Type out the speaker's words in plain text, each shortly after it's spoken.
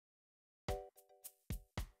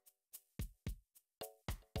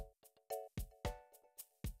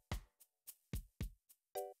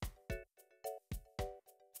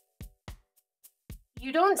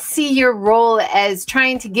You don't see your role as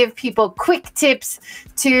trying to give people quick tips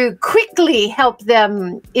to quickly help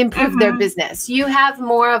them improve their business. You have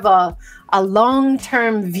more of a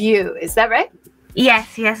long-term view. Is that right?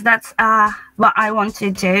 Yes, that's what I want to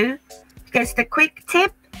do. Because the quick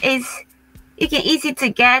tip is easy to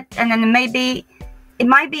get, and then maybe it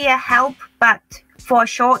might be a help, but for a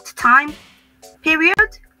short time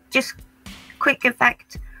period, just quick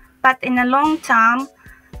effect. But in the long term,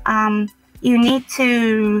 you need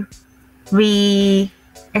to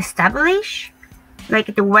re-establish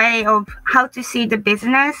like the way of how to see the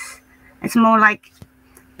business. It's more like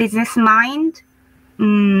business mind.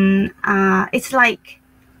 It's like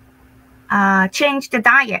change the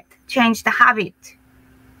diet, change the habit.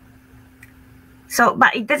 So,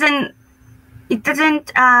 but it doesn't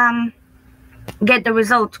get the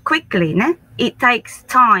result quickly. Ne? It takes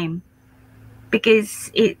time because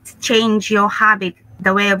it changes your habit,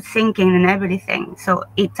 the way of thinking and everything. So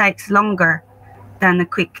it takes longer than a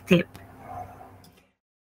quick tip.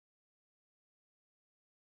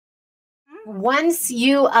 Once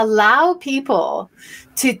you allow people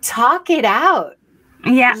to talk it out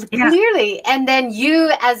clearly, and then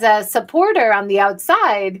you as a supporter on the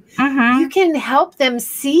outside, you can help them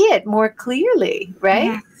see it more clearly,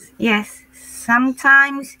 right? Yes.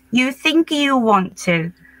 Sometimes you think you want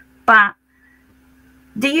to, but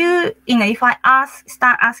do you know, if I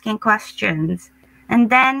start asking questions, and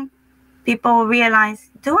then people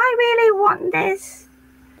realize, do I really want this?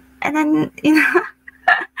 And then, you know,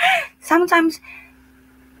 sometimes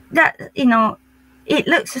that, you know, it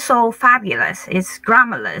looks so fabulous, it's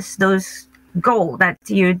glamorous, those goals that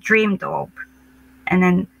you dreamed of, and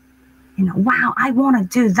then, you know, wow, I want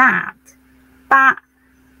to do that. But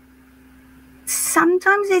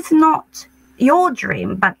sometimes it's not your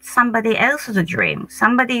dream, but somebody else's dream.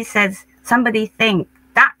 Somebody think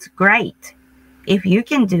that's great. If you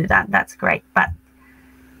can do that, that's great. But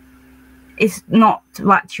it's not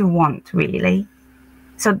what you want, really.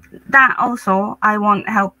 So that also, I want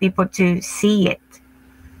to help people to see it.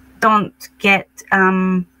 Don't get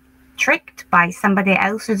tricked by somebody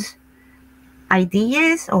else's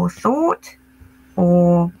ideas or thought,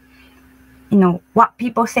 or, you know, what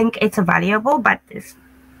people think it's valuable, but it's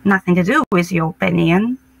nothing to do with your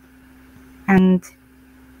opinion. And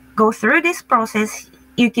go through this process,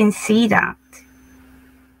 you can see that.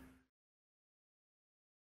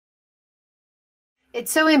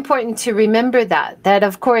 It's so important to remember that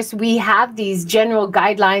of course we have these general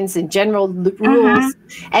guidelines and general rules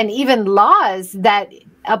and even laws that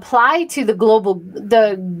apply to the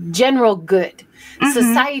general good,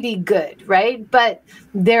 society good, right? But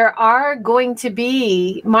there are going to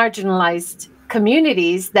be marginalized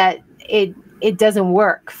communities that it doesn't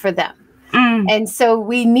work for them. And so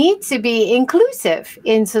we need to be inclusive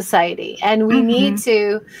in society, and we need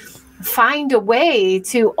to find a way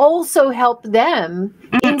to also help them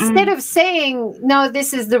instead of saying, no,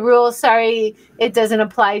 this is the rule, sorry, it doesn't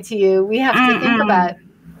apply to you. We have to think about,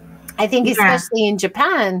 I think especially in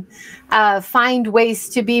Japan, find ways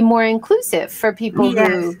to be more inclusive for people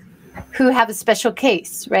who have a special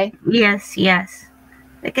case, right? Yes.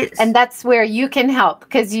 And that's where you can help,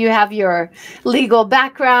 because you have your legal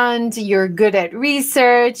background, you're good at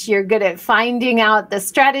research, you're good at finding out the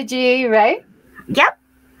strategy, right? Yep,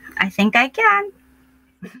 I think I can.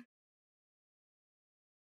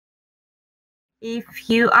 If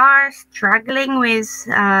you are struggling with,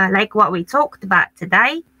 like what we talked about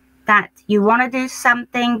today, that you want to do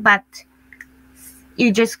something, but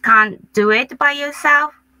you just can't do it by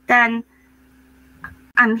yourself, then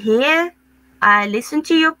I'm here. I listen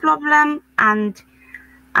to your problem and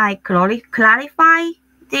I clarify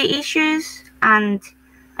the issues, and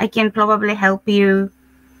I can probably help you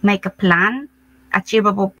make a plan,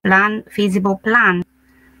 achievable plan, feasible plan.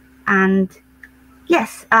 And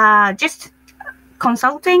yes, just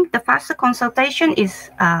consulting, the first consultation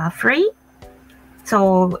is free.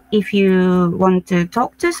 So if you want to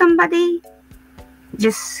talk to somebody,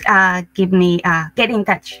 just get in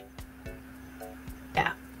touch.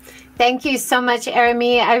 Thank you so much,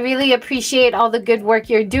 Eremi. I really appreciate all the good work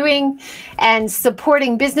you're doing and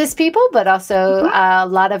supporting business people, but also a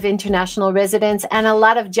lot of international residents and a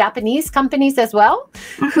lot of Japanese companies as well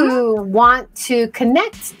who want to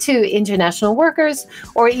connect to international workers,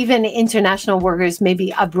 or even international workers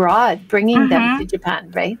maybe abroad, bringing them to Japan,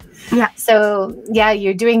 right? Yeah. So, yeah,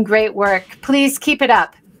 you're doing great work. Please keep it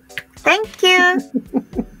up. Thank you.